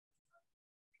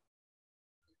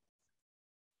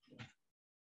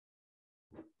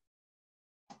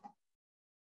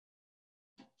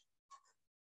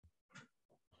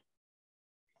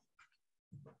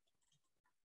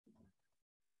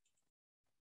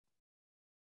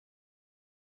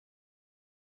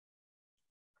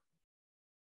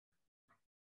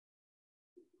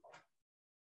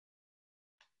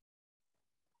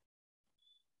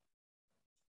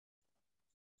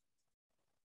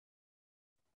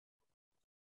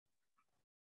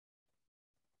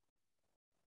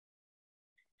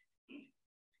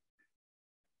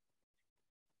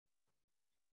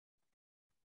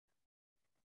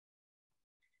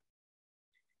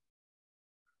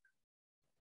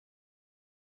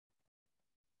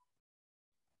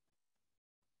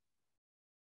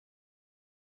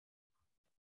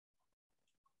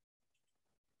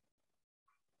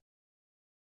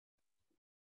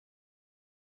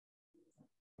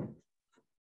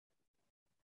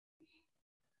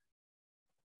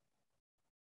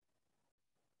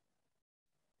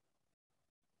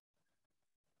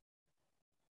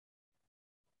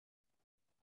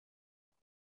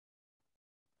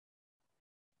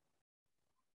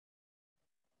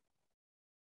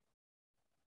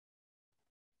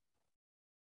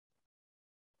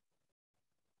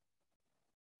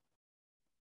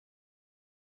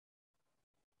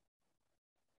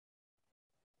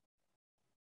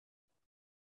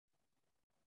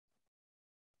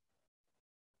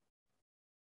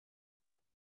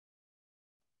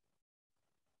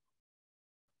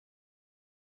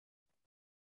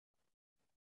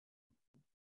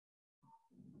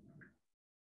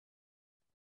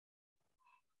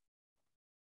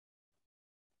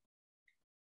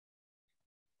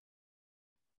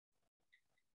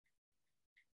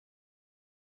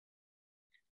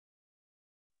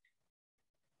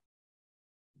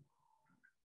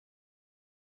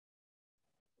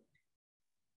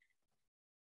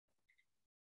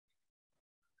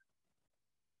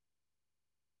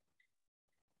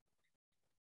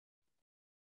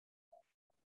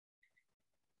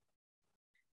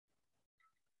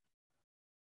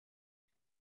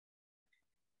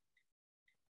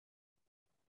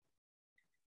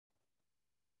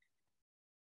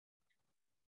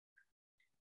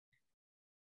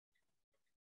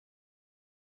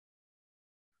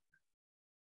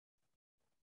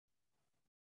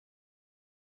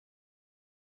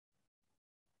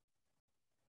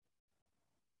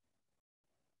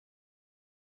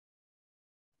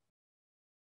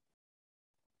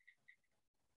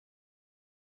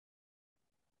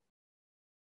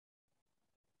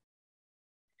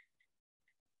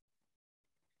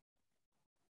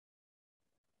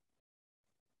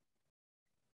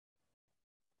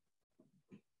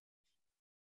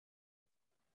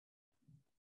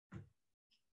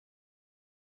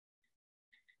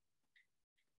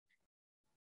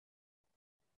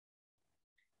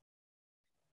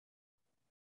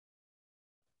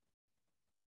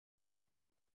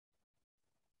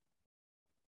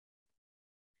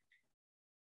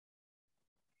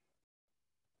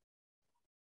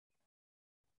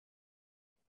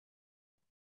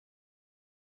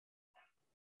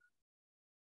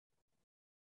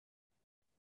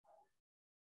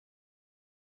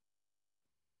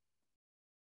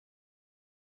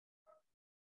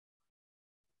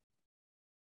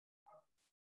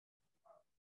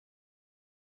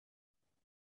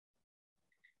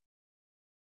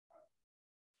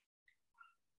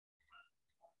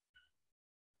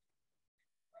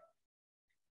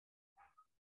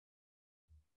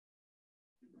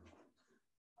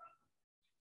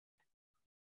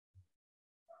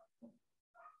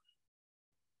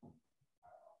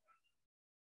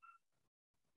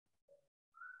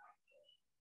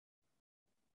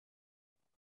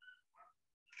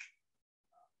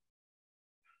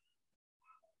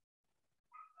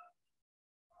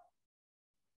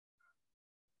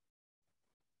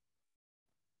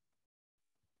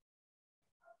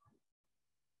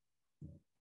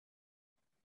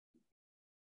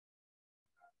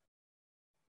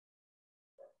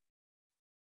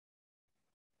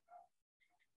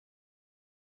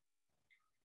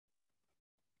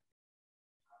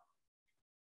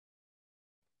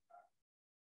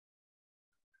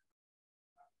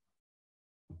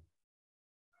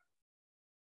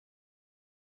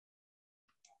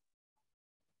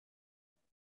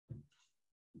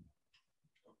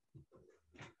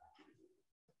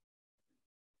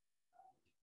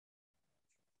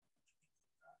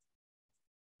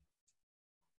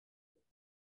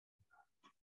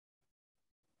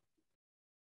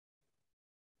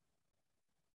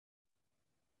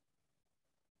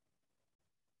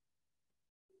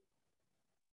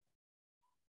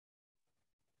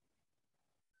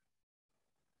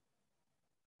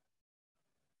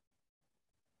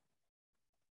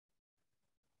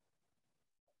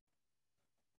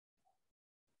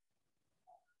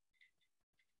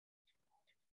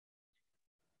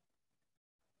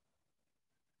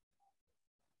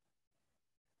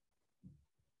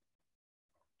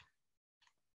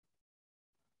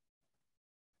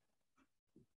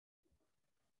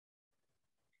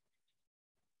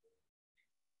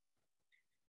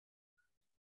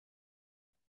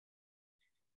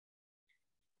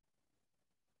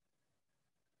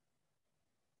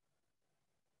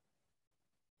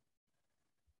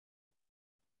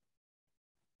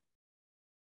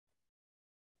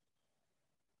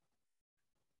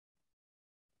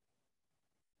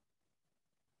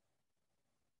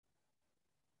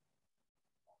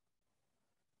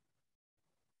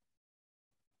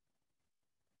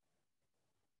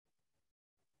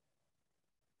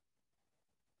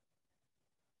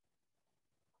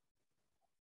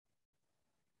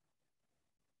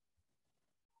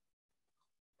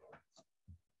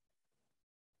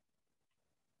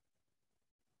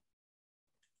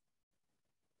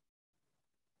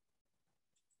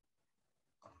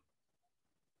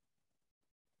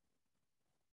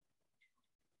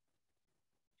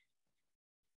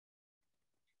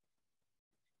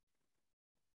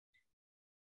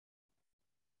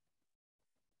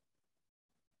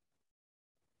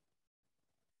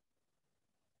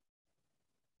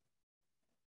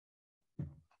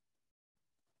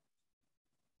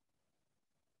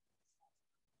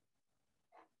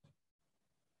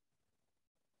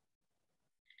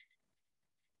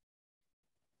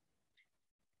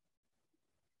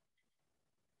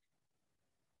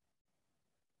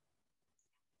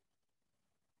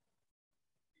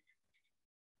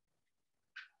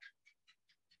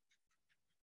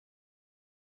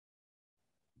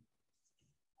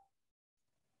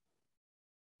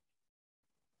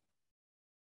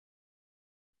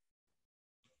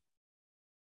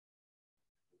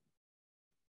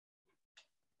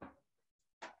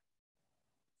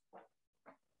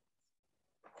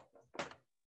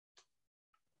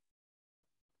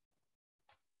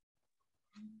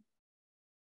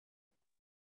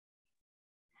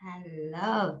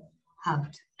Hello. Oh.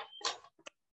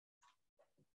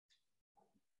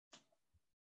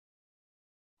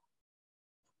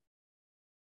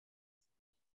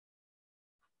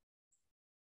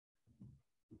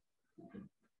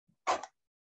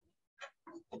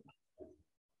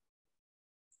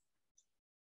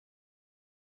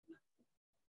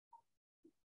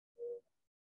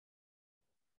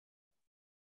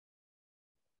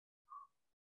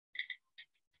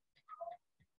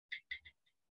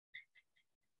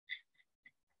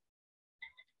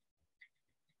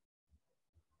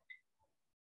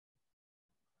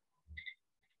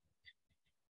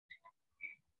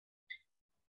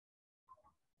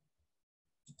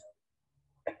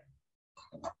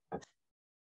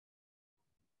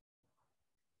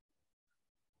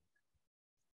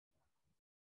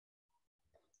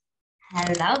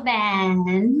 Hello,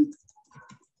 Ben.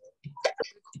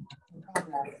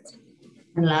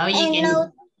 Hello, you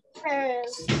can.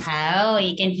 Oh,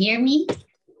 you can hear me?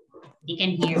 You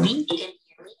can hear me?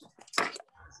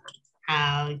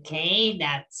 Okay,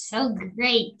 that's so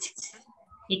great.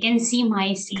 You can see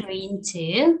my screen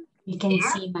too. You can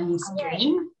see my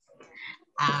screen.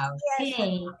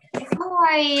 Okay.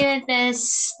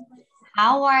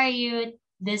 How are you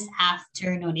this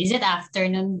afternoon? Is it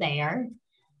afternoon there?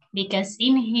 Because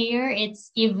in here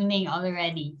it's evening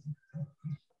already.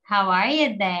 How are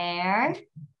you there?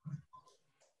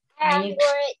 I'm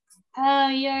great. Oh,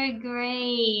 you're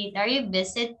great. Are you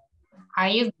busy? Are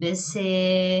you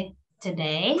busy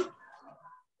today?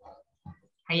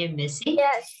 Are you busy?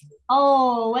 Yes.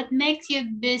 Oh, what makes you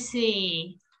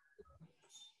busy?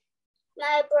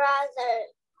 My brother.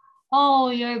 Oh,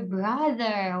 your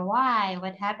brother. Why?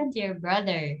 What happened to your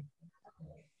brother?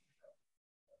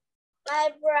 My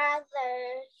brother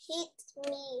hit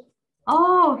me.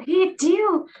 Oh, he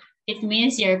do. It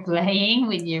means you're playing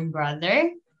with your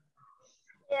brother?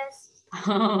 Yes.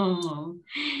 Oh,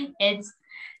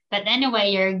 but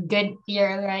anyway, you're good.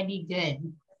 You're already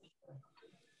good.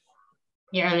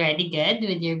 You're already good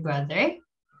with your brother?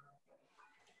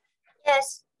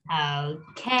 Yes.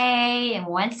 Okay, and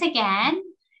once again,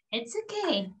 it's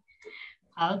okay.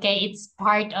 Okay, it's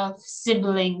part of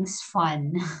siblings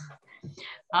fun.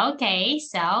 Okay,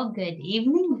 so good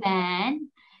evening then.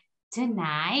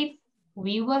 Tonight,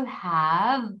 we will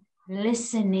have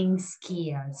listening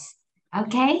skills.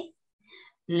 Okay?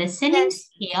 Listening Yes.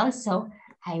 skills. So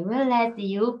I will let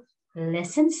you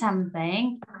listen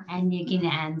something and you can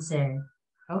answer.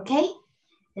 Okay?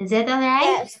 Is that all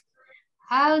right? Yes.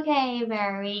 Okay,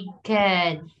 very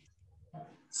good.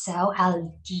 So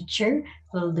our teacher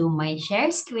will do my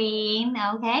share screen,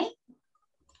 okay?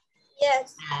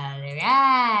 Yes. All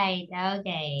right,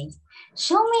 okay.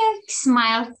 Show me your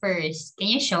smile first. Can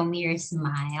you show me your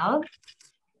smile?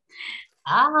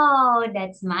 Oh,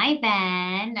 that's my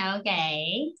pen.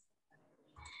 Okay.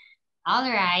 All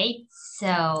right,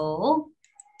 so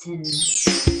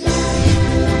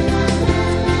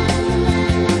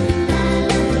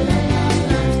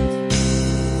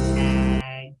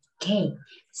okay,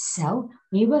 so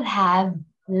we will have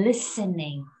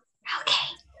listening. Okay.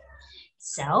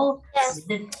 So Yes.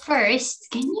 the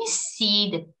first, can you see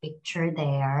the picture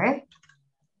there?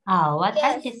 Oh, what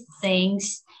are Yes. the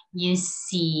things you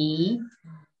see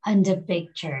on the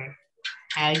picture?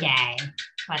 Okay,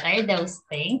 what are those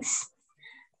things?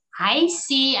 I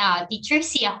see, teacher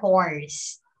see a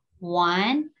horse.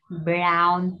 One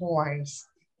brown horse.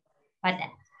 What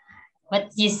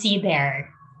do you see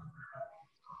there?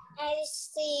 I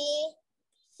see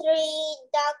 3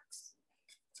 ducks.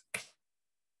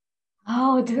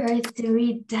 Oh, there are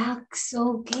 3 ducks.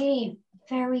 Okay,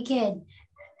 very good.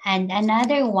 And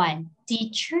another one.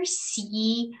 Teacher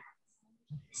see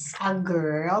a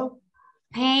girl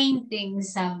painting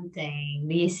something.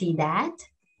 Do you see that?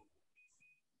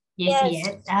 You see Yes.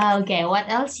 it? Okay, what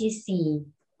else you see?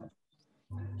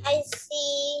 I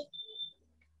see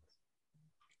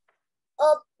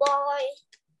a boy.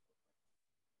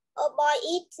 A boy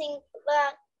eating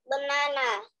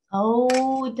banana.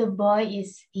 Oh, the boy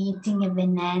is eating a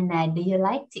banana. Do you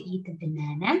like to eat a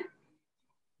banana?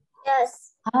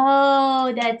 Yes.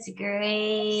 Oh, that's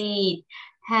great.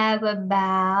 How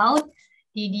about,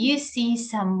 did you see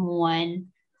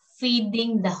someone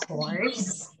feeding the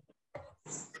horse?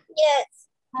 Yes.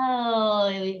 Oh,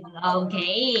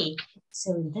 okay.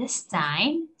 So this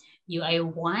time, I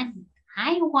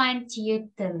want you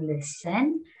to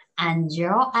listen and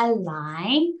draw a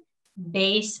line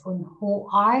based on who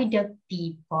are the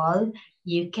people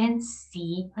you can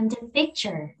see on the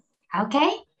picture.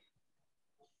 Okay?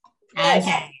 Yes.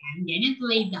 Okay, I'm gonna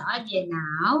play the audio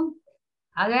now.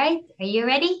 All right, are you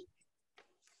ready?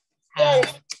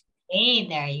 Yes. Okay,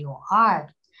 there you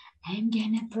are. I'm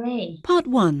gonna play. Part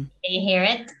 1. Can you hear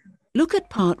it? Look at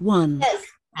part 1. Yes.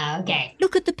 Okay,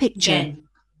 Look at the picture. good.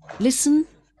 Listen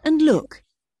and look.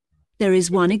 There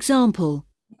is one example.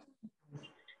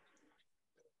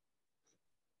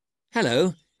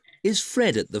 Hello. Is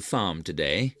Fred at the farm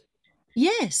today?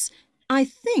 Yes, I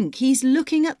think he's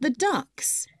looking at the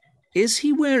ducks. Is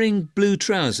he wearing blue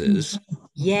trousers?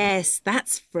 Yes,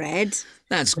 that's Fred.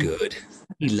 That's good.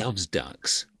 He loves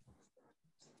ducks.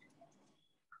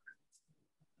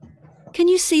 Can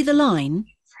you see the line?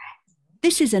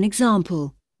 This is an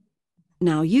example.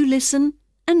 Now you listen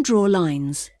and draw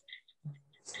lines.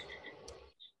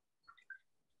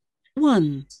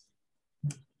 1.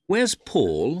 Where's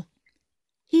Paul?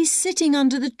 He's sitting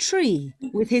under the tree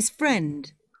with his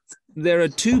friend. There are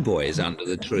two boys under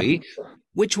the tree.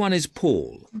 Which one is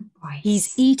Paul?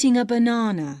 He's eating a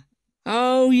banana.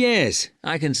 Oh, yes.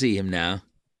 I can see him now.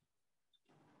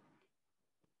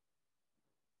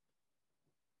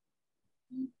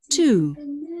 Two.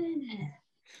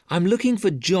 I'm looking for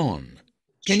John.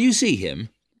 Can you see him?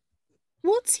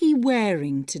 What's he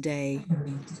wearing today?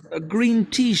 A green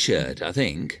T-shirt, I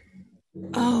think.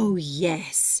 Oh,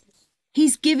 yes.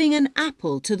 He's giving an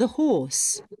apple to the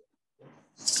horse.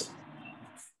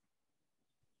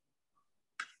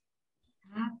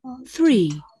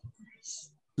 3.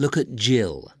 Look at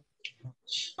Jill.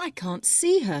 I can't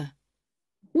see her.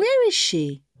 Where is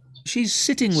she? She's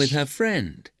sitting with her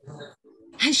friend.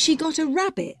 Has she got a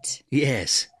rabbit?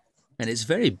 Yes, and it's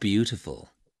very beautiful.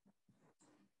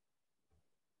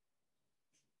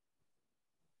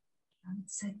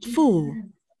 4.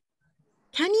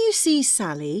 Can you see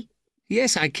Sally?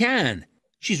 Yes, I can.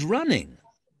 She's running.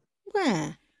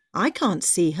 Where? I can't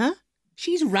see her.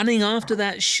 She's running after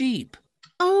that sheep.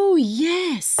 Oh,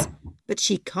 yes, but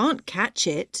she can't catch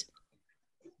it.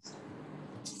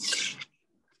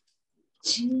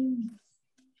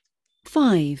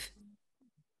 5.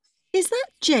 Is that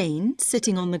Jane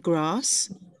sitting on the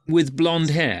grass? With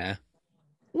blonde hair.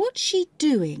 What's she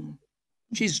doing?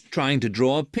 She's trying to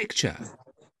draw a picture.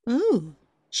 Oh,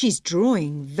 she's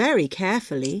drawing very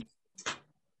carefully.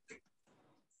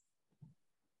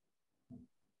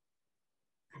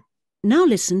 Now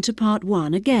listen to part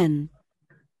 1 again.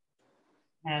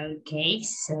 Okay,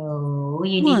 so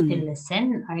you 1. need to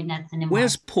listen or not anymore.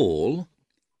 Where's Paul?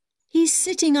 He's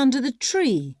sitting under the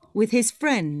tree with his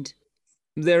friend.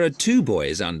 There are two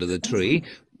boys under the tree.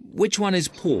 Which one is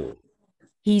Paul?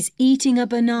 He's eating a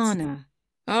banana.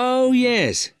 Oh,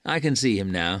 yes, I can see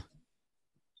him now.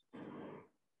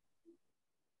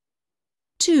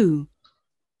 2.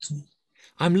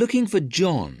 I'm looking for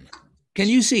John. Can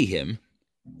you see him?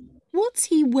 What's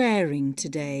he wearing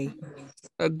today?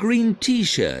 A green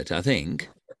T-shirt, I think.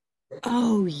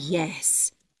 Oh,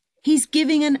 yes. He's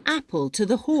giving an apple to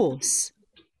the horse.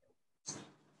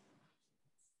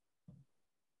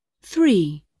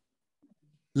 3.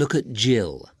 Look at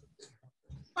Jill.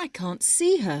 I can't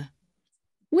see her.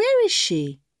 Where is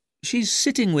she? She's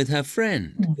sitting with her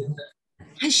friend.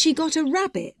 Has she got a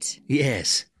rabbit?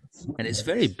 Yes, and it's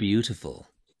very beautiful.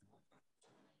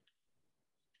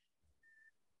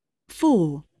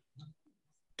 4.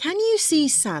 Can you see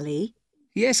Sally?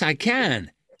 Yes, I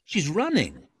can. She's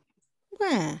running.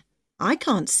 Where? I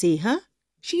can't see her.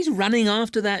 She's running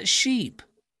after that sheep.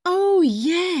 Oh,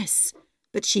 yes,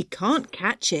 but she can't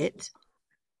catch it.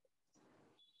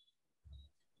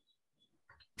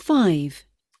 5.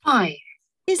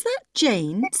 Is that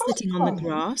Jane sitting on the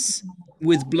grass?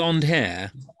 With blonde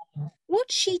hair.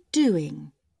 What's she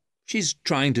doing? She's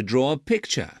trying to draw a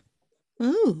picture.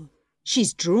 Oh,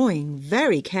 she's drawing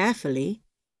very carefully.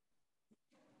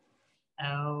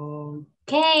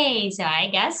 Okay, so I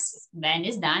guess Ben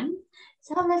is done.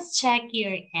 So let's check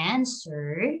your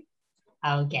answer.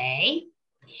 Okay.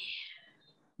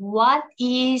 What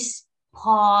is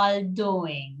Paul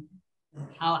doing?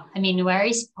 Oh, I mean, where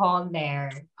is Paul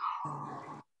there?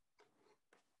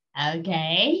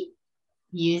 Okay.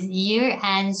 Your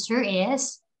answer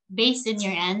is, based on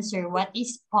your answer, what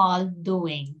is Paul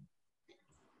doing?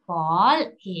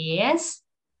 Paul is?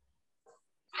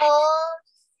 Paul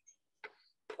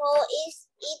is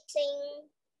eating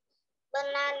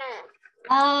banana.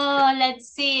 Oh, let's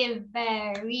see.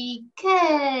 Very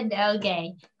good.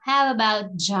 Okay. How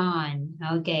about John?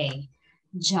 Okay.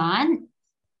 John?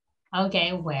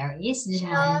 Okay, where is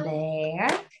John there?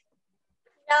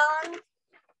 John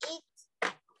eats the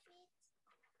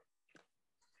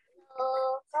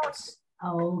horse.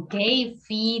 Okay,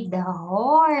 feed the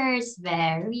horse.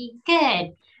 Very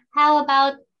good. How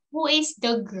about who is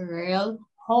the girl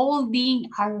holding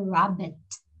a rabbit?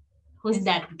 Who's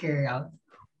that girl?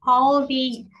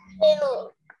 Holding.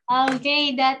 Jill.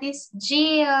 Okay, that is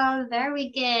Jill. Very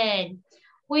good.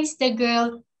 Who is the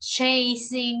girl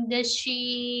chasing the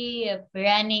sheep,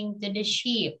 running to the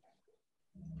sheep?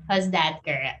 Who's that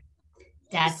girl?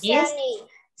 That is Sunny.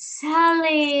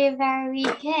 Sally. Very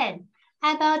good.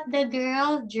 How about the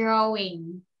girl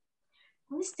drawing?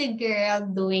 Who's the girl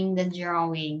doing the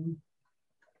drawing?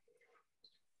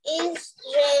 Is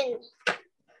Jane.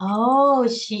 Oh,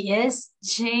 she is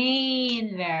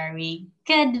Jane. Very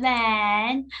good,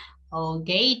 man.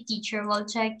 Okay, teacher will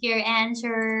check your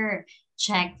answer.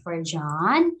 Check for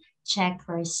John, check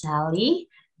for Sally,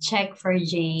 check for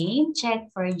Jane, check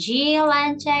for Jill,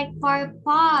 and check for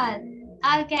Paul.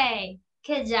 Okay,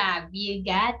 good job. You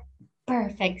got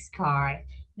perfect score.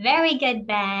 Very good,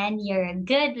 Ben. You're a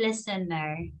good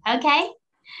listener. Okay,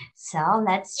 so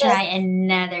let's try Yes.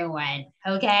 another one.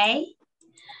 Okay?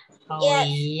 Oh, Yes.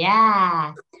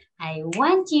 yeah. I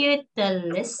want you to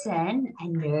listen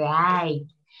and write.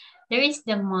 There is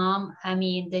the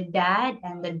dad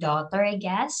and the daughter, I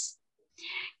guess.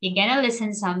 You're gonna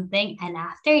listen something, and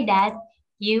after that,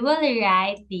 you will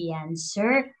write the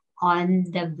answer on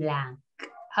the blank.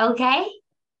 Okay?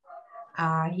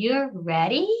 Are you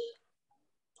ready?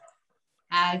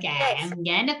 Okay, Yes. I'm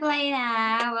gonna play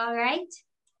now, all right?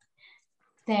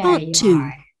 There Part you 2.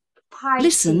 are. Part 2.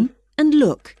 Listen and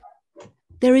look.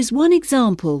 There is one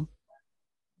example.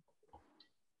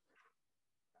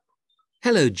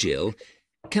 Hello, Jill.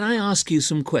 Can I ask you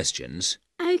some questions?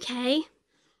 Okay.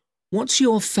 What's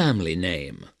your family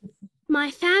name?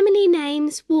 My family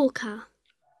name's Walker.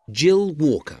 Jill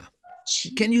Walker.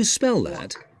 Can you spell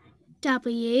that?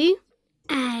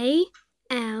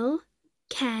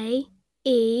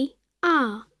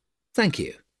 WALKER. Thank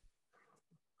you.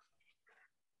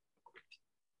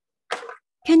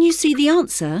 Can you see the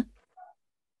answer?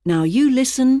 Now you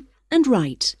listen and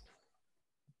write.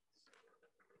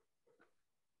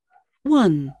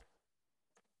 1,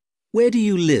 Where do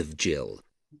you live, Jill?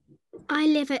 I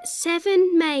live at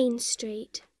 7 Main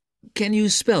Street. Can you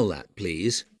spell that,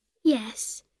 please?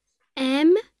 Yes.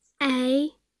 MAIN.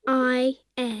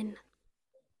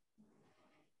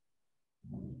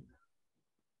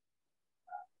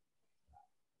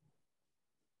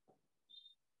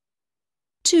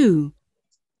 2,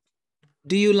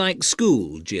 Do you like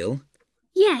school, Jill?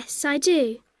 Yes, I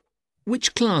do.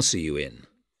 Which class are you in?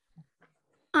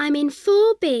 I'm in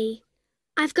 4B.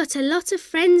 I've got a lot of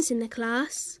friends in the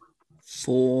class.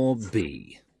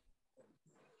 4B.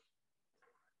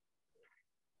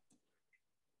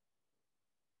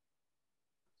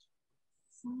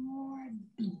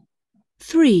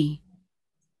 3,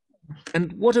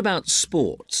 And what about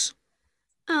sports?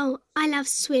 Oh, I love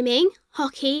swimming,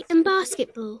 hockey and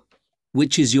basketball.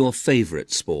 Which is your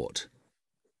favourite sport?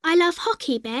 I love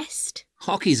hockey best.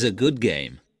 Hockey's a good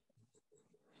game.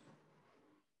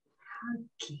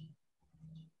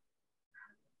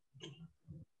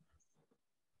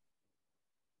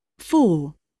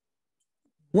 4,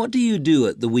 What do you do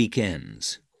at the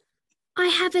weekends? I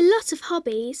have a lot of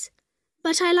hobbies,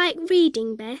 but I like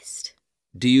reading best.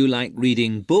 Do you like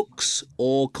reading books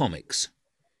or comics?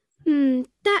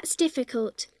 That's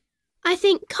difficult. I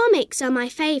think comics are my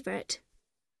favourite.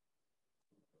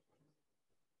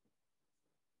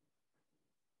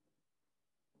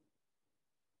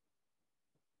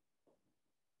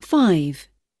 5,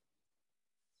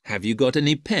 Have you got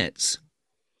any pets?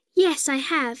 Yes, I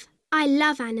have. I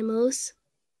love animals.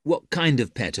 What kind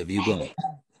of pet have you got?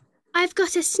 I've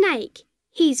got a snake.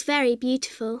 He's very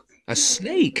beautiful. A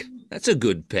snake? That's a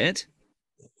good pet.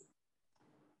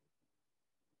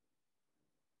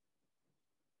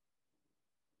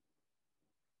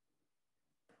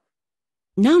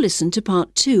 Now listen to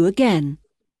part 2 again.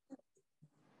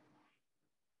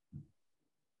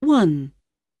 1,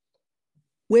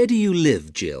 Where do you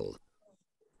live, Jill?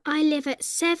 I live at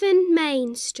 7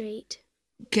 Main Street.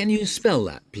 Can you spell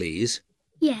that, please?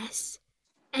 Yes.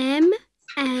 MAIN.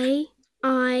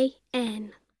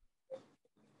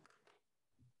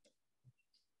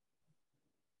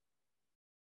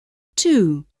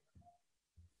 2,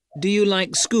 Do you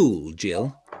like school,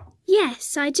 Jill?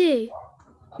 Yes, I do.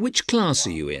 Which class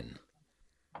are you in?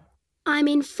 I'm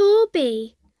in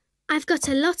 4B. I've got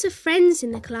a lot of friends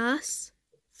in the class.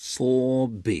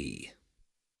 4B.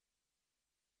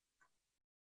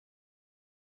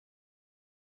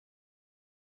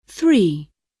 3,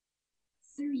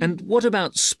 And what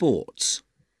about sports?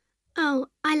 Oh,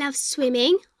 I love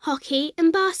swimming, hockey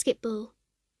and basketball.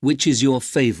 Which is your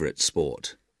favourite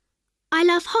sport? I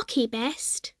love hockey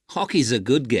best. Hockey's a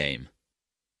good game.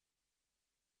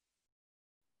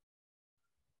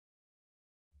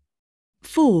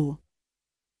 4,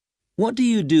 What do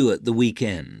you do at the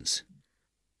weekends?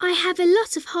 I have a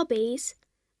lot of hobbies,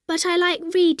 but I like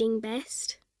reading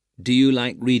best. Do you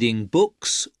like reading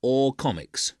books or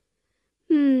comics?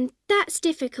 That's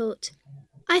difficult.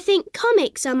 I think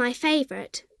comics are my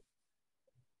favourite.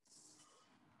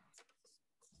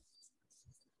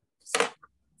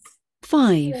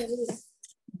 5.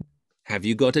 Have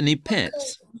you got any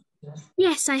pets?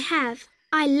 Yes, I have.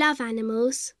 I love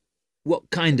animals.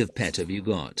 What kind of pet have you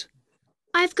got?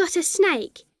 I've got a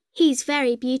snake. He's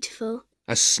very beautiful.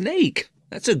 A snake?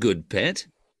 That's a good pet.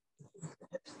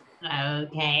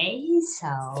 Okay,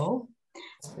 so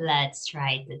let's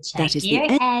try to check That is the your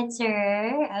end.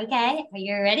 answer. Okay, are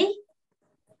you ready?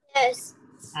 Yes.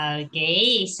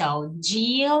 Okay, so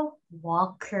Jill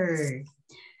Walker.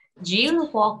 Jill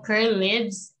Walker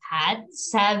lives at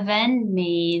 7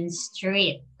 Main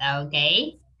Street.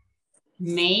 Okay,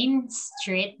 Main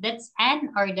Street. That's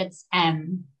N or that's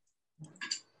M?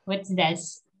 What's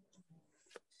this?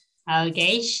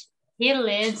 Okay, he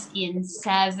lives in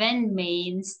 7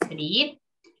 Main Street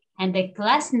and the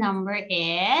class number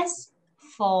is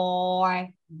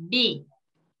 4B.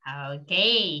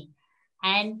 Okay,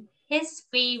 and his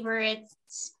favorite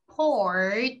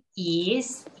sport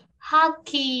is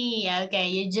hockey. Okay,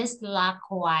 you just lock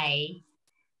Y.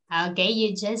 Okay,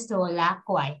 you just lock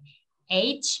Y.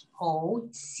 Hockey.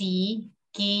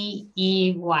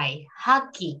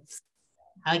 Hockey.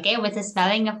 Okay, what's the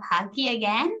spelling of hockey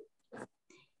again?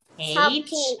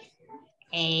 Hockey.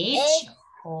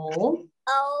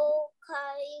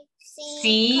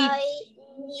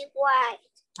 H-O-C-K-E-Y.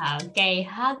 Okay,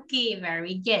 hockey,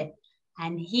 very good.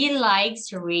 And he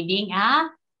likes reading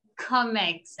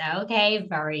comics. Okay,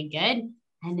 very good.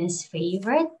 And his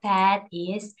favorite pet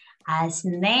is a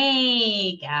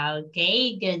snake.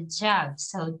 Okay, good job.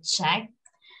 So check.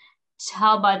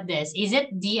 How about this? Is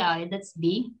it D? Oh, that's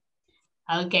D.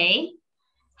 Okay.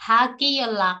 Hockey, you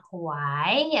lock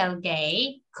Y.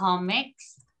 Okay.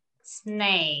 Comics,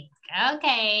 snake.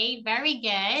 Okay, very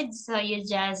good. So you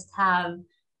just have,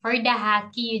 for the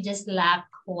hockey, you just lock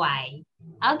Y.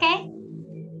 Okay.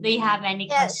 Do you have any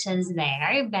questions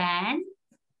there, Ben?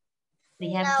 Do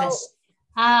you have questions?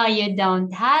 Oh, you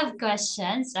don't have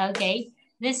questions. Okay.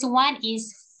 This one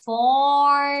is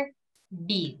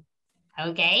 4B.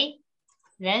 Okay.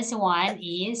 This one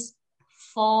is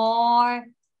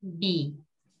 4B.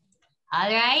 All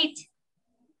right.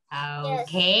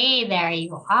 Okay, there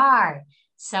you are.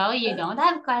 So you don't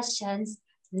have questions.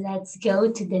 Let's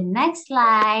go to the next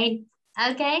slide.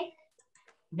 Okay.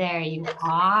 There you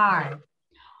are.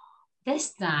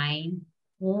 This time,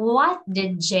 what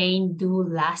did Jane do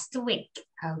last week?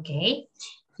 Okay.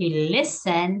 You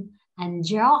listen and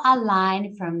draw a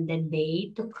line from the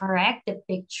day to correct the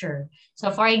picture. So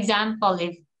for example,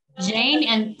 if Jane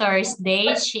on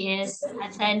Thursday, she is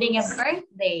attending a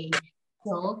birthday.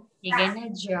 So you're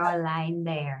gonna draw a line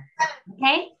there.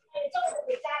 Okay?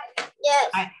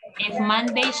 Yes. If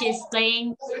Monday she's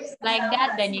playing like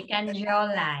that, then you can draw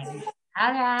a line.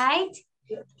 All right?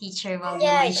 Teacher will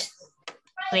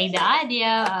play the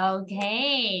audio.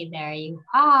 Okay, there you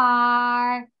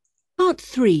are. Part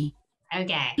 3.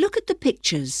 Okay. Look at the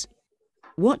pictures.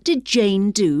 What did Jane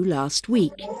do last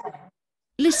week?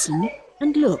 Listen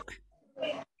and look.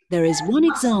 There is one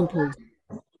example.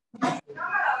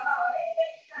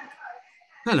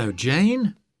 Hello,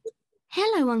 Jane.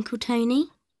 Hello, Uncle Tony.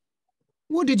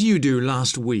 What did you do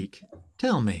last week?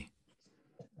 Tell me.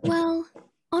 Well,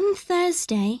 on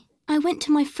Thursday, I went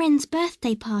to my friend's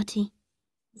birthday party.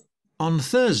 On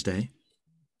Thursday?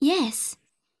 Yes.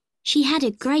 She had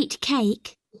a great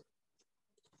cake.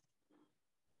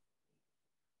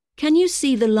 Can you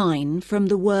see the line from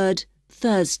the word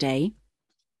Thursday?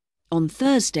 On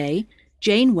Thursday,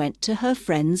 Jane went to her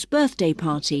friend's birthday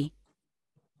party.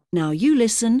 Now you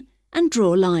listen and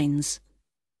draw lines.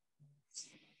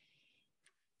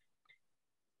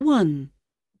 1.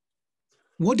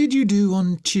 What did you do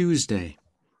on Tuesday?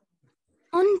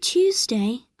 On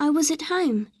Tuesday, I was at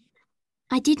home.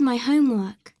 I did my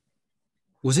homework.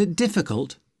 Was it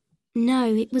difficult?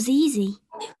 No, it was easy.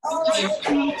 I had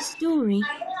to write a story.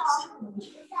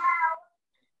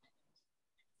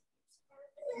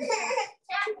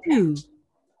 2.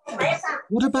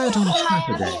 What about on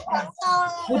Saturday?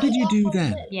 What did you do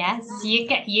then? Yes, you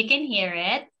can hear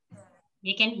it.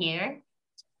 You can hear.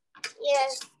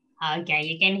 Yes. Okay,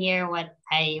 you can hear what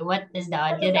is the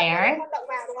audio there.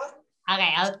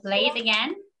 Okay, I'll play it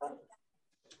again.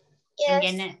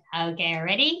 Yes. Okay,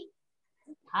 ready?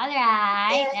 All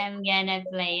right, Yes. I'm gonna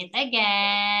play it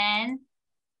again.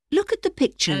 Look at the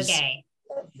pictures. Okay.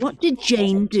 What did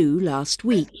Jane do last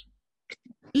week?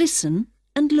 Listen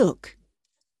and look.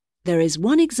 There is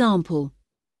one example.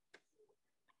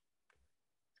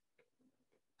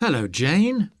 Hello,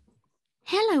 Jane.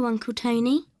 Hello, Uncle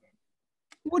Tony.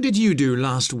 What did you do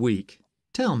last week?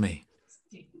 Tell me.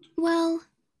 Well,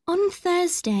 on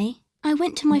Thursday, I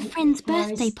went to my friend's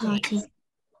birthday party.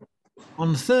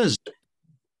 On Thursday.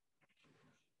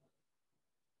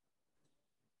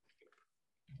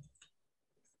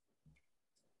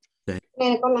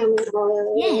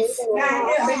 Yes,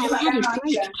 I had a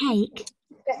great cake.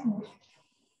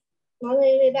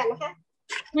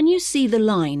 Can you see the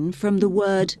line from the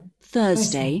word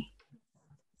Thursday?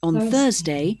 On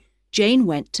Thursday, Jane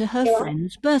went to her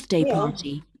friend's birthday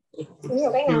party.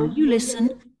 Now you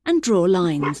listen and draw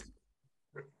lines.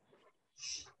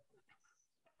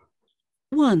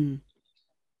 1,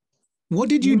 What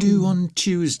did you do on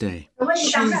Tuesday? On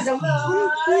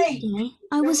Tuesday,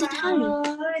 I was at home.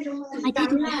 I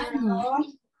did my homework.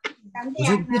 Was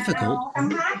it difficult?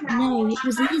 No, it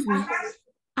was easy.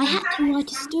 I had to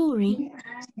write a story.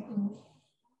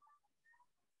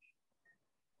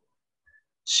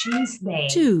 Tuesday.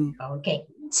 2, Okay.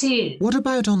 2. What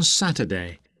about on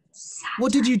Saturday?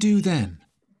 What did you do then?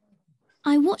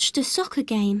 I watched a soccer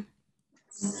game.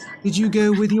 Did you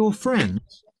go with your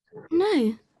friends?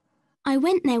 No, I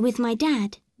went there with my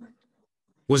dad.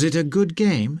 Was it a good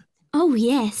game? Oh,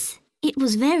 yes. It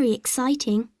was very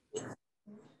exciting.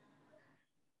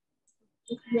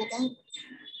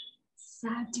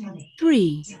 Saturday.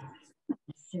 3,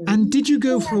 And did you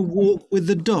go for a walk with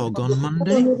the dog on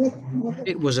Monday?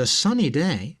 It was a sunny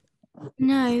day.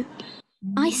 No,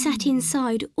 I sat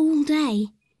inside all day.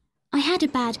 I had a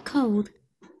bad cold.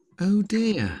 Oh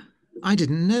dear, I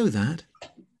didn't know that.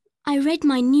 I read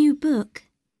my new book.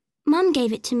 Mum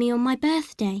gave it to me on my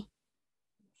birthday.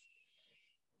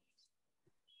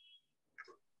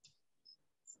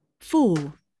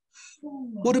 4,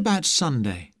 What about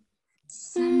Sunday?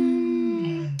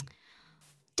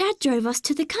 Dad drove us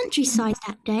to the countryside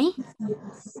that day.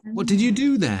 What did you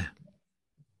do there?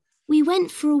 We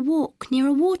went for a walk near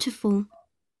a waterfall.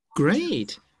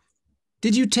 Great.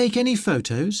 Did you take any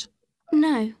photos?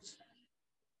 No,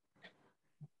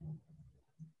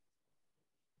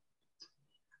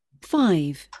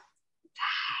 5,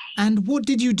 And what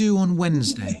did you do on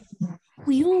Wednesday?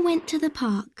 we all went to the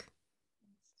park.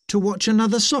 To watch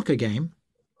another soccer game?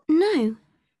 No,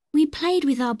 we played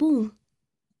with our ball.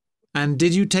 And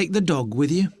did you take the dog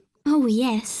with you? Oh,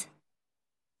 yes.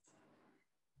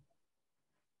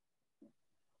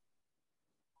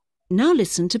 Now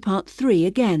listen to part 3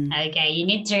 again. Okay, you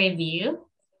need to review.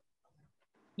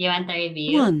 You want to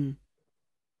review? 1,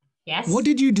 Yes? What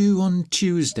did you do on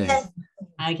Tuesday?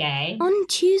 Okay. On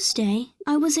Tuesday,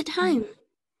 I was at home.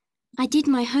 I did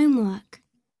my homework.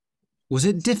 Was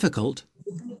it difficult?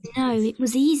 No, it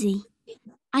was easy.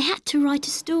 I had to write a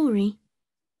story.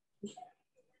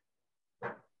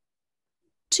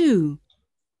 2,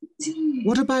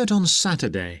 What about on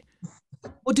Saturday?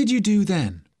 What did you do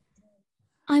then?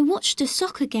 I watched a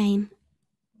soccer game.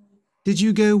 Did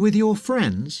you go with your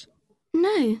friends?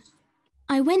 No,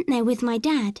 I went there with my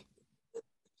dad.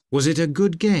 Was it a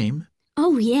good game?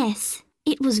 Oh, yes.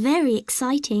 It was very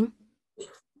exciting.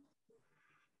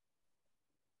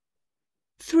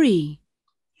 3,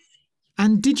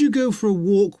 And did you go for a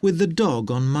walk with the dog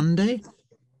on Monday?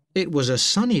 It was a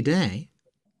sunny day.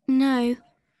 No,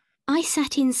 I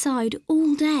sat inside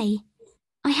all day.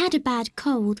 I had a bad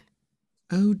cold.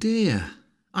 Oh dear,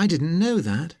 I didn't know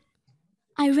that.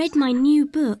 I read my new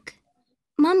book.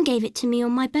 Mum gave it to me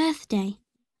on my birthday.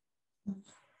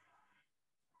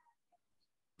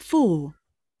 4,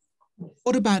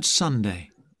 What about Sunday?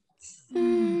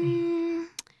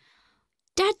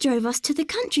 Dad drove us to the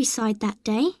countryside that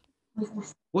day.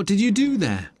 What did you do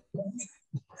there?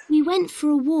 We went for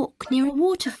a walk near a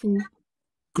waterfall.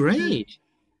 Great.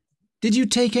 Did you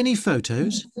take any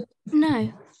photos?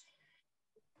 No,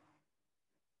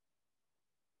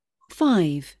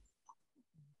 5,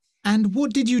 And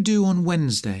what did you do on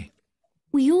Wednesday?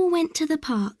 we all went to the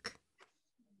park.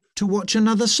 To watch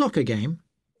another soccer game?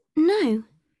 No,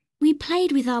 we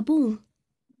played with our ball.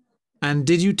 And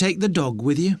did you take the dog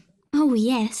with you? Oh,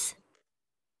 yes.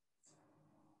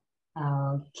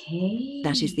 Okay.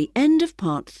 that is the end of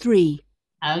part 3.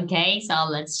 Okay, so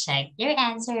let's check your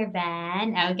answer,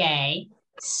 Ben. Okay,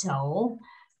 so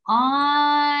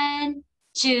on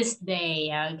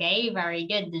Tuesday, okay, very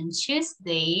good. On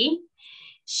Tuesday,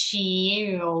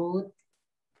 she wrote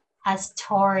a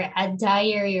story, a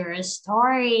diary or a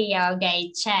story.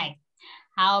 Okay, check.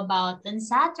 How about on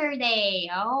Saturday?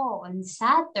 Oh, on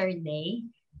Saturday,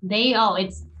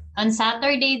 it's on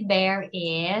Saturday there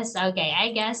is, okay,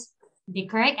 I guess the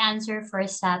correct answer for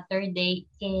Saturday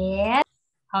is,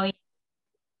 oh,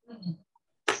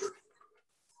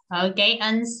 Okay,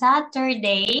 on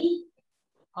Saturday.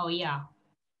 Oh, yeah.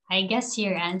 I guess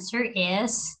your answer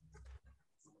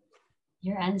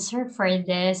for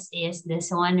this is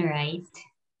this one, right?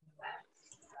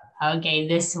 Okay,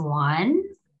 this one.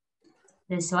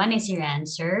 This one is your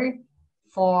answer.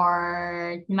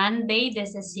 For Monday,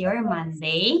 this is your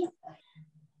Monday.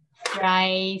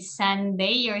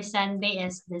 Sunday, your Sunday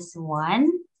is this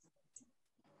one.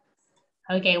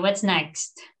 Okay, what's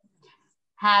next?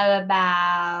 How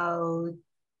about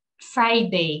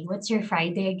Friday? What's your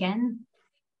Friday again?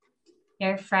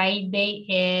 Your Friday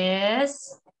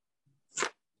is,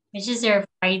 which is your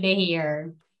Friday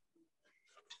here?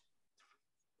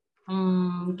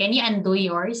 Can you undo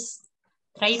yours?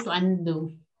 Try to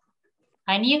undo.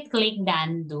 Can you click the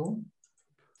undo?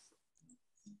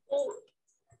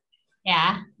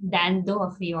 Yeah, the undo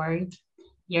of your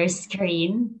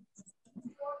screen.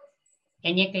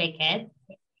 Can you click it?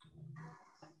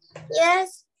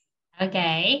 Yes.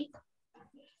 Okay.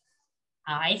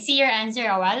 Oh, I see your answer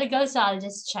a while ago, so I'll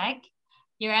just check.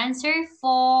 Your answer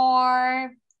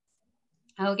for,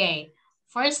 okay,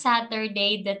 for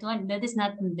Saturday, that is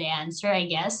not the answer, I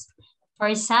guess.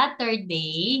 For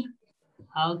Saturday,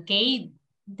 okay,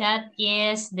 that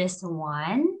is this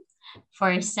one.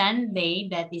 For Sunday,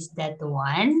 that is that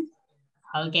one.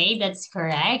 Okay, that's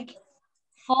correct.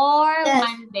 For Yes.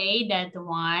 Monday, that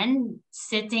one,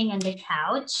 sitting on the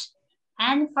couch.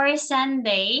 And for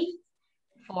Sunday,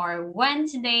 for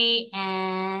Wednesday,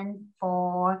 and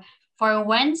for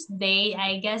Wednesday,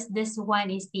 I guess this one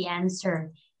is the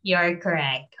answer. You're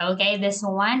correct. Okay, this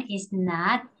one is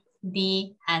not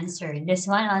the answer. This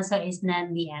one also is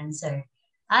not the answer.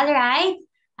 All right.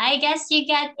 I guess you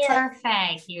get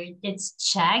perfect. It's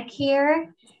check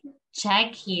here,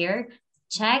 check here,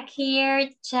 check here,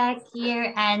 check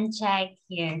here, and check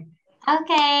here.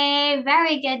 Okay,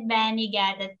 very good, Ben. You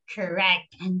got it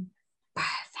correct and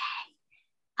perfect.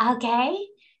 Okay.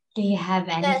 Do you have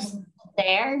anything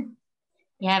there?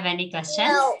 You have any questions?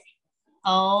 No.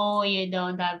 Oh, you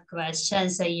don't have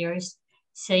questions. So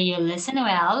you listen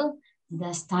well.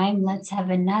 This time, let's have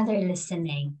another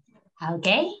listening.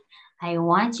 Okay? I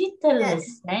want you to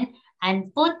listen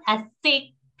and put a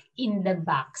tick in the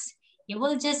box. You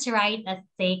will just write a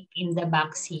tick in the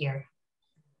box here.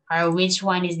 Or which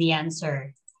one is the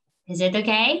answer? Is it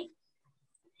okay?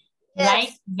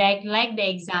 Yes. Like the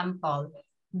example,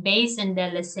 based on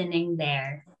the listening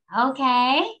there.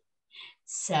 Okay?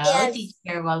 So, Yes.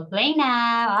 teacher will play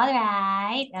now. All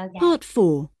right. Okay. Part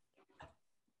 4.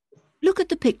 Look at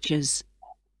the pictures.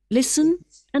 Listen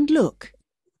and look.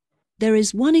 There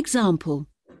is one example.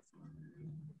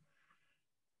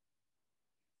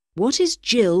 What is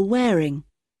Jill wearing?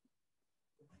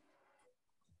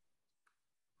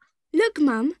 Look,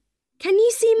 Mum. Can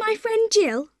you see my friend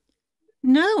Jill?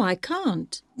 No, I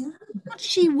can't. What's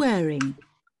she wearing?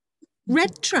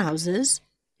 Red trousers?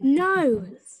 No.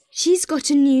 She's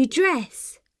got a new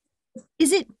dress.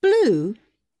 Is it blue?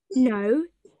 No,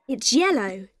 it's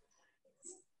yellow.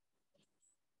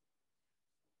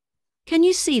 Can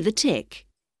you see the tick?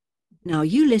 Now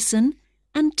you listen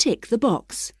and tick the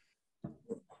box.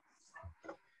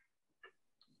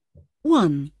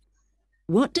 1.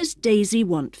 What does Daisy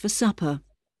want for supper?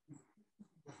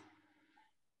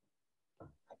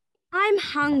 I'm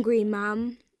hungry,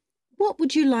 Mum. What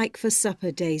would you like for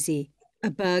supper, Daisy? A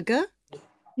burger?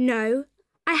 No,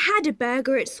 I had a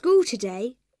burger at school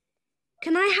today.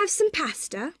 Can I have some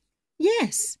pasta?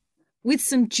 Yes, with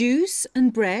some juice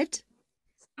and bread.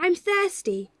 I'm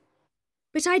thirsty,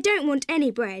 but I don't want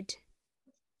any bread.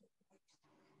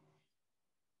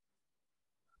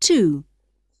 2.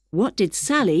 What did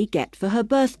Sally get for her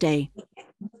birthday?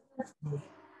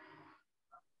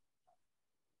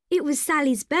 It was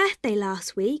Sally's birthday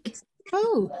last week.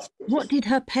 Oh, what did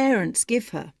her parents give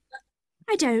her?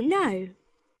 I don't know.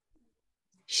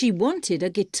 She wanted a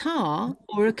guitar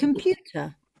or a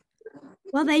computer.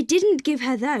 Well, they didn't give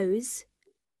her those.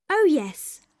 Oh,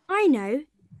 yes, I know.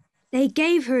 They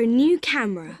gave her a new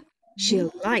camera.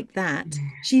 She'll like that.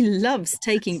 She loves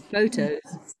taking photos.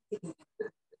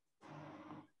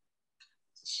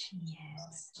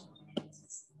 Yes.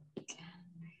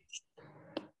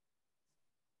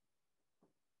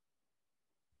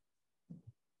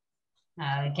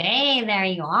 Okay, there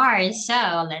you are.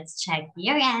 So let's check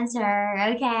your answer.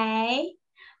 Okay.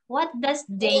 What does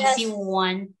Daisy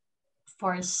want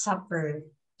for supper?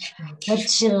 What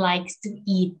she likes to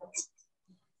eat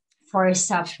for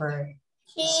supper?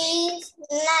 She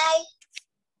likes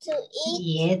to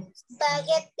eat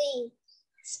spaghetti.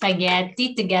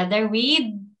 Spaghetti together with,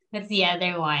 what's the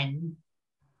other one?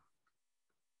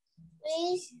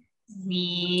 With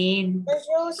With the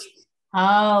juice.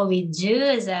 Oh, with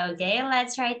juice. Okay,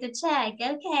 let's try to check.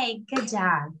 Okay, good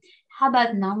job. How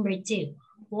about number 2?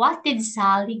 What did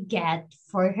Sally get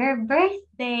for her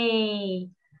birthday?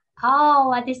 Oh,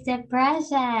 what is the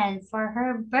present for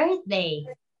her birthday?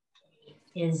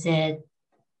 It's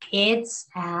what's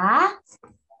that?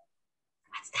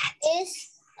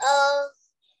 It's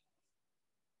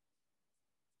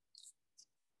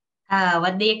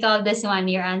What do you call this one?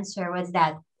 Your answer, what's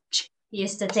that?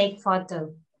 Used to take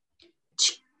photo.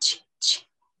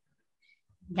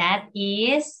 That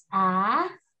is what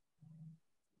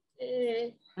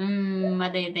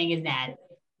do you think is that?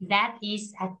 That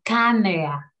is a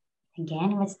camera.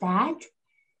 Again, what's that?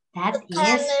 That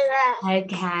is a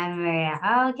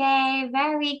camera. Okay,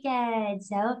 very good.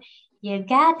 So you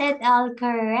got it all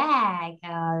correct.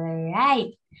 All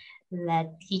right.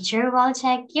 Let teacher will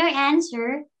check your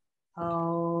answer.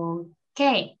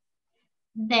 Okay.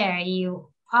 There you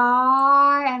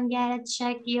are. I'm gonna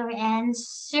check your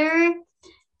answer.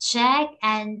 Check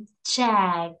and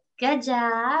check. Good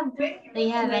job. Do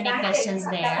you have any questions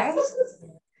there?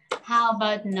 How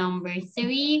about number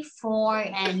 3, 4,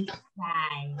 and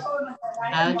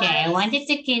 5? Okay, I wanted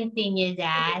to continue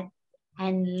that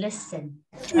and listen.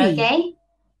 3. Okay?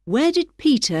 Where did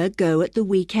Peter go at the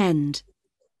weekend?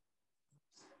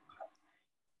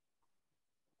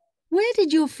 Where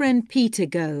did your friend Peter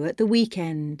go at the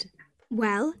weekend?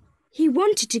 Well, he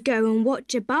wanted to go and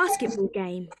watch a basketball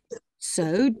game.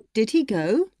 So, did he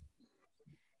go?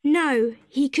 No,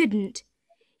 he couldn't.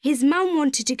 His mum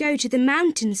wanted to go to the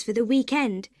mountains for the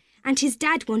weekend, and his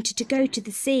dad wanted to go to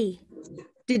the sea.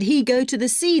 Did he go to the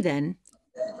sea then?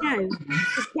 No,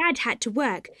 his dad had to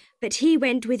work, but he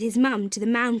went with his mum to the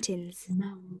mountains.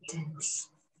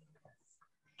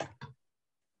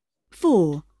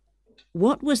 4.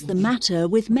 What was the matter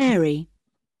with Mary?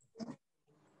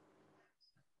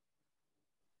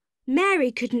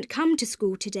 Mary couldn't come to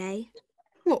school today.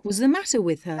 What was the matter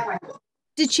with her?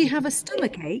 Did she have a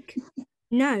stomachache?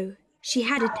 No, she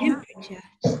had a temperature.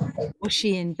 Was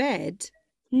she in bed?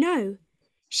 No,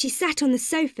 she sat on the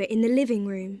sofa in the living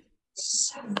room.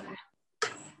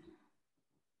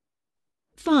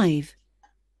 5.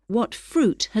 What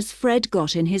fruit has Fred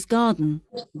got in his garden?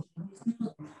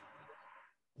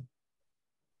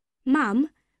 Mum,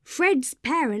 Fred's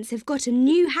parents have got a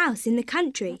new house in the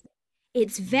country.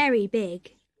 It's very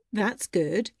big. That's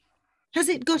good. Has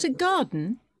it got a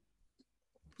garden?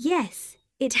 Yes,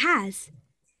 it has.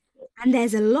 And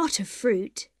there's a lot of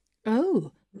fruit.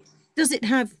 Oh, does it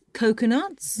have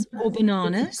coconuts or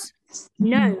bananas?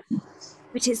 No,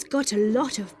 but it's got a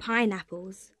lot of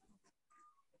pineapples.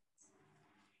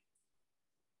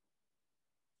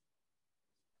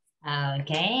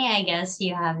 Okay, I guess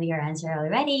you have your answer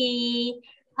already.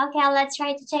 Okay, let's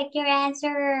try to check your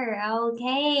answer.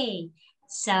 Okay,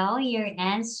 so your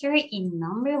answer in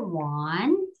number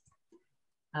 1.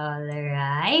 All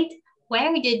right.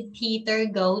 Where did Peter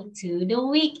go to the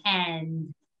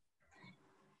weekend?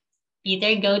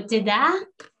 Peter go to the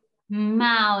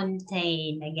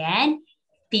mountain. Again,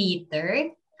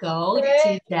 Peter go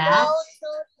to the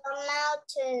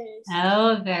mountains.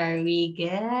 Oh, very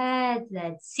good.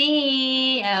 Let's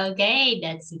see. Okay,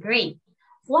 that's great.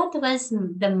 What was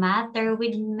the matter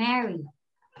with Mary?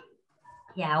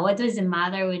 Yeah, what was the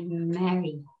matter with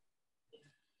Mary?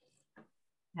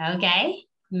 Okay,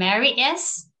 Mary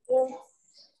is?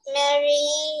 Mary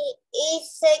is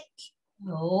sick.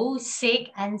 Oh, sick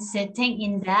and sitting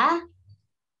in the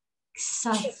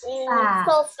sofa.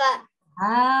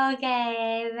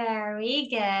 Okay, very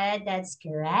good. That's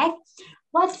correct.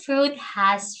 What fruit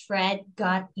has Fred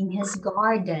got in his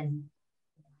garden?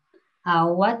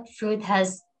 What fruit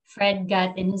has Fred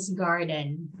got in his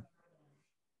garden?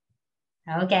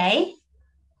 Okay.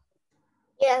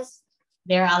 Yes.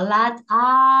 There are a lot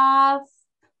of...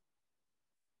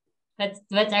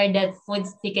 What are the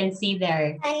foods you can see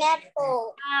there?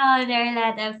 Pineapple. Oh, there are a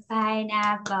lot of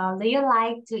pineapple. Do you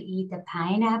like to eat a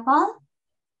pineapple?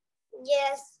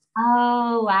 Yes.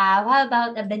 Oh, wow. How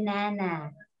about a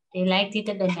banana? Do you like to eat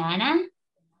a banana?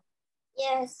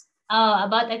 Yes. Oh,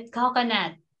 about a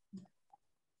coconut?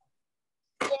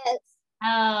 Yes.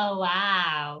 Oh,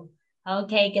 wow.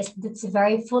 Okay, because it's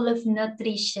very full of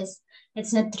nutritious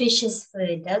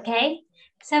food, okay?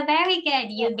 So very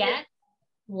good. You get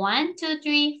 1, 2,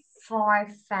 3, 4,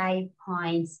 5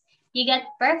 points. You got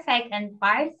perfect and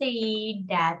part 3.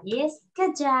 That is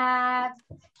good job.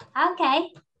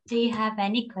 Okay. Do you have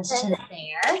any questions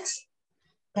there?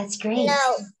 That's great.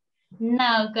 No.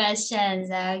 No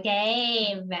questions.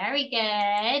 Okay. Very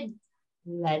good.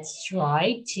 Let's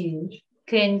try to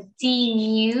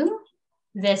continue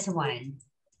this one.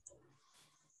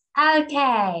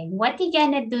 Okay, what you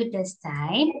gonna do this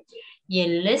time? You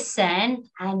listen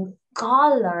and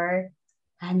color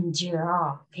and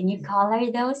draw. Can you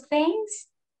color those things?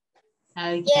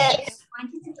 Okay, Yes. I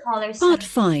want you to color Part something.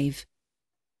 5.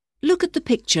 Look at the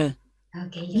picture.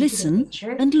 Okay, you see the Listen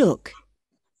picture? and look.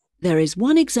 There is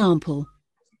one example.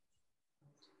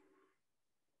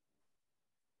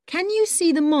 Can you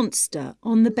see the monster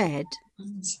on the bed?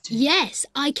 Yes,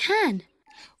 I can.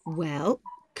 Well,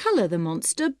 colour the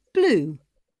monster blue.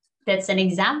 That's an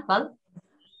example.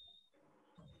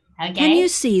 Okay. Can you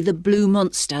see the blue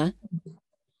monster?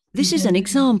 This is an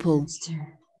example.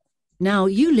 Now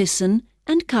you listen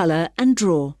and colour and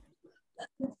draw.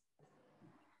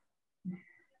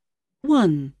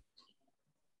 1.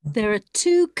 There are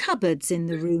 2 cupboards in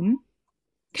the room.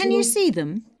 Can you see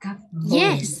them?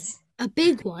 Yes, a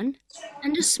big one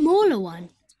and a smaller one.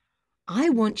 I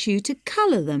want you to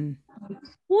colour them.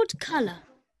 What colour?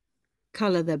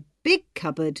 Colour the big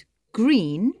cupboard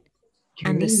green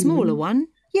and the smaller one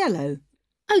yellow.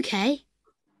 Okay.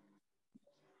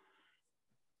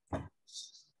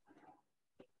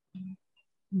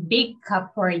 Big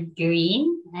cupboard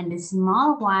green and the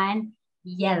small one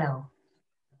yellow.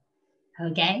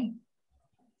 Okay.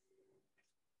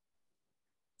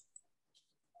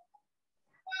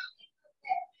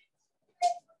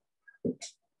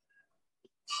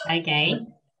 Okay.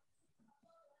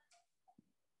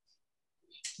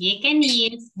 You can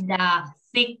use the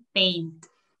thick paint.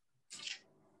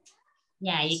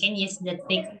 Yeah, you can use the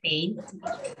thick paint.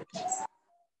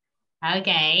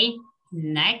 Okay.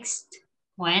 Next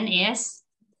one is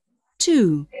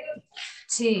 2.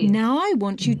 2. Now I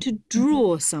want you to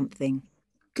draw something.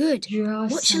 Good. Draw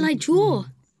What shall I something. draw?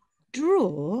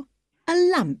 Draw a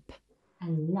lamp A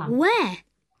lump. Where?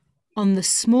 on the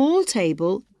small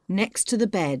table next to the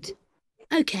bed.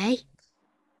 Okay.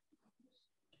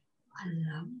 A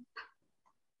lump.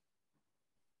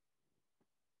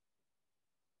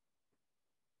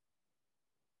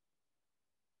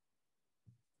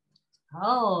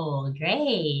 Oh,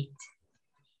 great.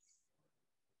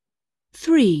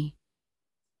 3.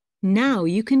 Now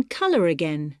you can colour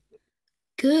again.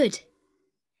 Good.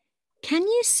 Can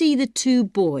you see the 2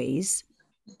 boys?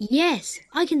 Yes,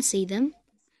 I can see them.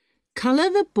 Colour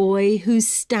the boy who's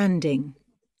standing.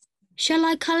 Shall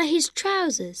I colour his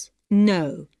trousers?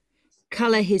 No.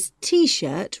 Colour his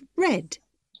t-shirt red.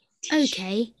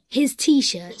 Okay, his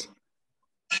t-shirt.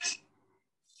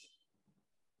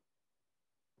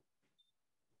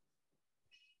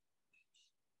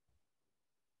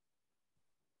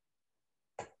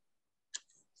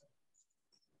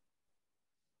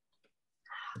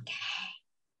 Okay.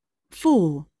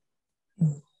 4.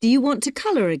 Do you want to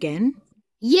colour again?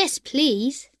 Yes,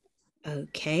 please.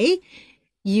 OK.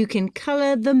 You can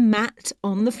colour the mat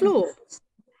on the floor.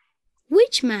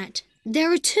 Which mat?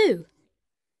 There are 2.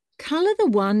 Colour the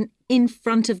one in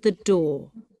front of the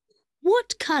door.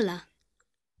 What colour?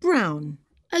 Brown.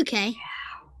 Okay.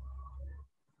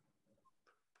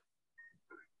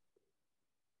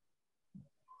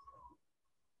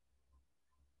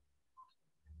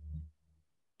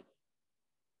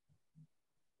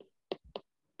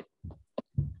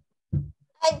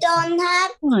 I don't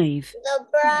have 5. the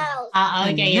brown. Okay,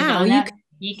 And you now don't you have.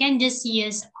 You can just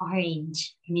use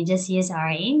orange. Can you just use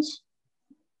orange?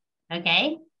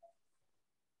 Okay.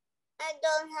 I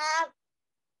don't have.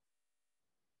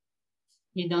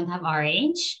 You don't have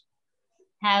orange?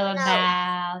 How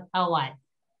No. about what?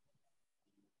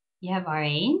 You have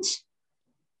orange?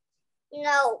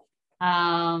 No.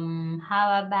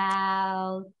 How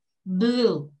about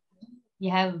blue? You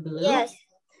have blue? Yes.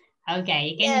 Okay,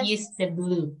 you can Yes. use the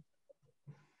blue.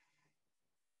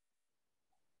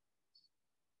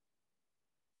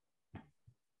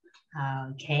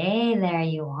 Okay, there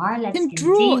you are. Let's can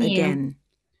draw continue. again.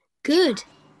 Good.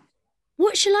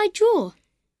 What shall I draw?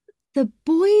 The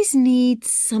boys need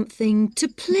something to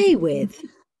play with.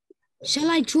 Shall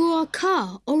I draw a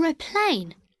car or a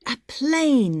plane? A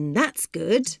plane, that's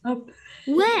good.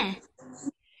 Where?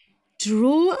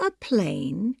 Draw a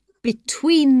plane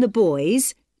between the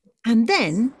boys and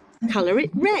then colour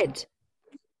it red.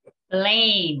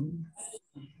 Plane.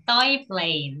 Toy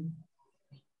plane.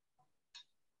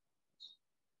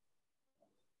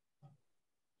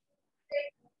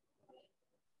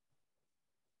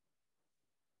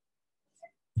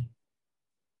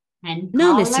 And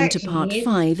Now color listen to part it,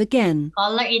 5 again.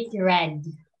 Color it red.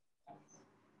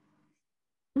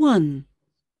 1.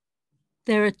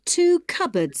 There are 2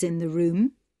 cupboards in the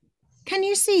room. Can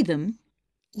you see them?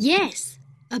 Yes,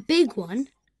 a big one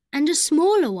and a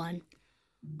smaller one.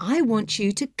 I want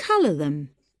you to colour them.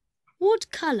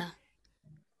 What colour?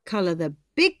 Colour the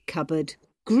big cupboard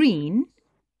green,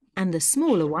 and the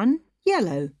smaller one,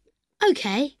 yellow.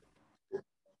 Okay.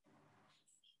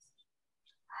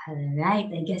 All right,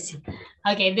 I guess.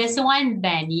 Okay, this one,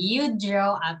 Ben, you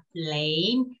draw a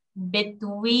plane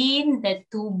between the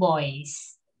two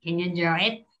boys. Can you draw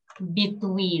it?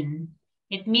 Between.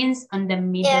 It means on the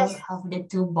middle Yes. of the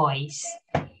two boys.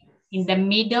 In the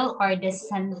middle or the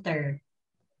center.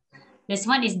 This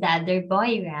one is the other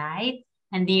boy, right?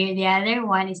 And the other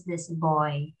one is this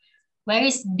boy. Where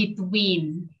is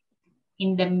between?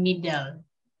 In the middle.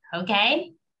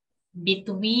 Okay?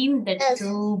 Between the Yes.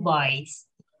 two boys.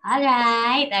 All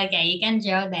right. Okay, you can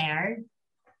draw there.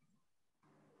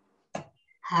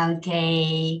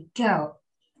 Okay, go.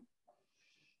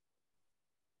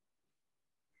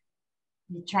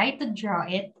 You try to draw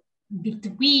it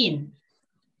between.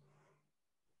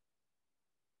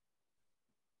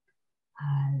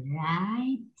 All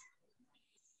right.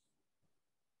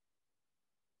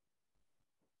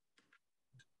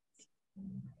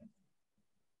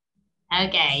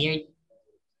 Okay, you're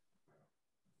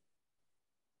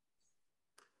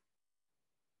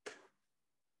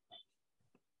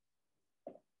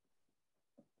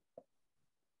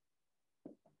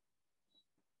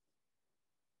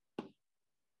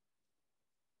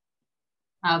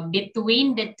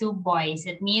between the two boys.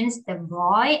 It means the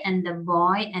boy and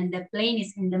the plane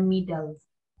is in the middle.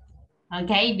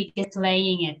 Okay, because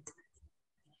playing it.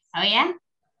 Oh yeah?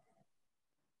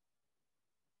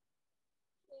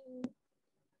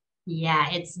 Yeah,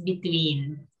 it's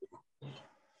between.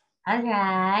 All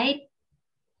right.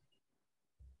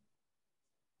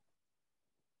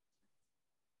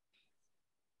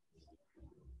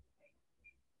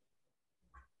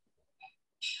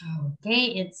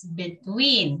 Okay, it's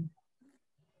between.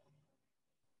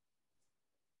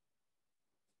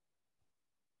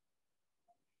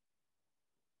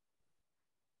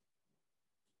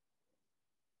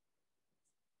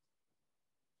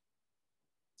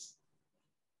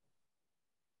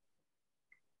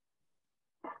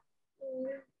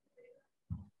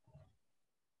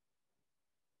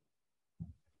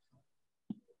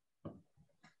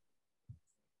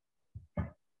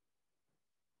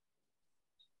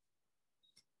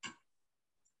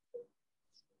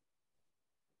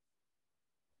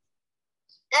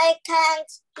 I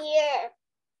can't hear.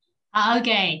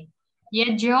 Okay,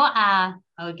 you draw a,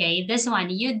 okay, this one,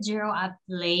 you draw a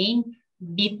plane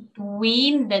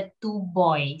between the two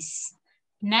boys,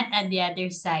 not at the other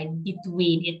side,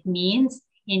 between. It means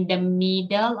in the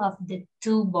middle of the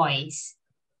two boys,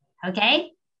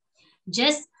 okay?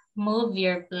 Just move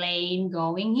your plane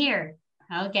going here,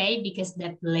 okay? Because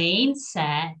the plane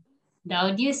said, the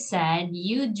audio said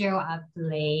you draw a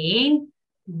plane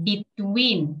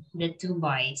between the two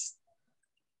boys,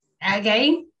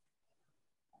 okay?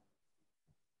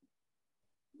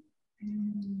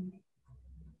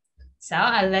 So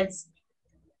let's.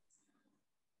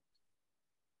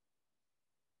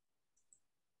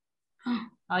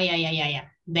 Oh yeah.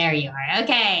 There you are.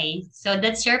 Okay, so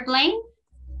that's your plane.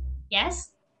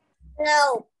 Yes.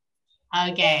 No.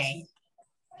 Okay.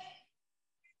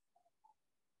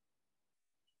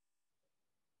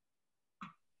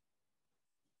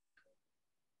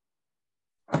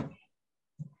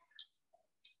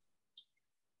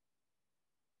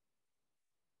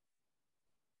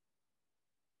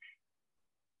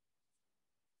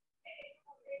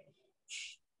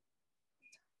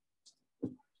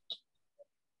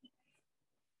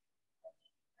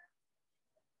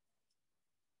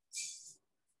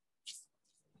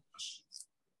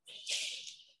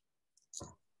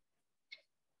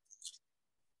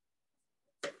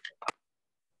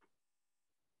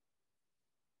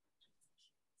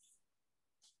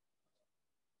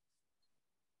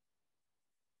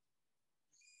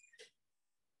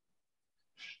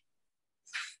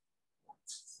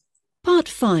 Part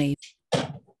 5.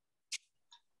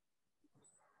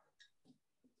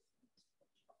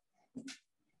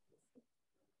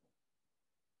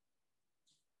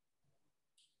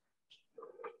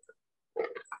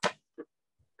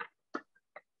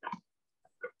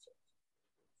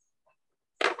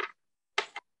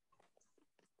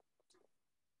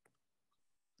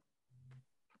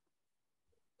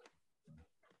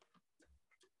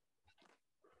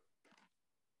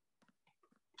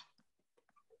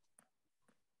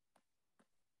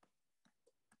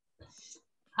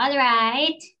 All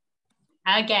right.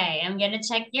 Okay, I'm gonna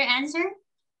check your answer.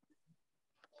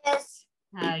 Yes.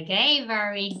 Okay,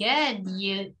 very good.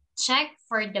 You check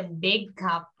for the big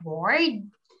cupboard.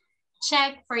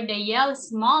 Check for the yellow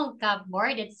small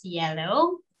cupboard. It's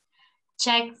yellow.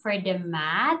 Check for the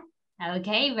mat.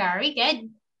 Okay, very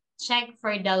good. Check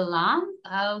for the lump.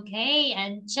 Okay,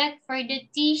 and check for the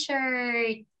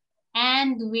t-shirt.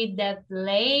 And with the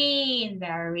plane.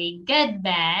 Very good,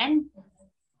 Ben.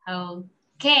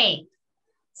 Okay.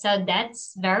 So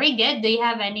that's very good. Do you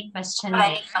have any questions?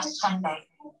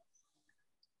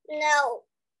 No.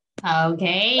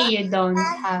 Okay, you don't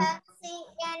I have. can't see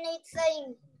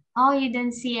anything. Oh, you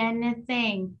don't see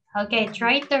anything. Okay,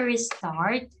 try to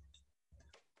restart.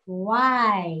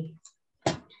 Why?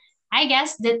 I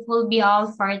guess that will be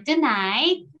all for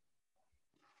tonight.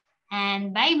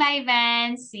 And bye-bye,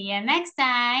 Ben. See you next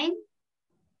time.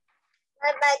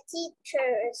 Bye-bye,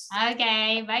 teachers.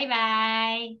 Okay,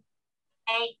 bye-bye.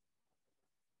 Bye.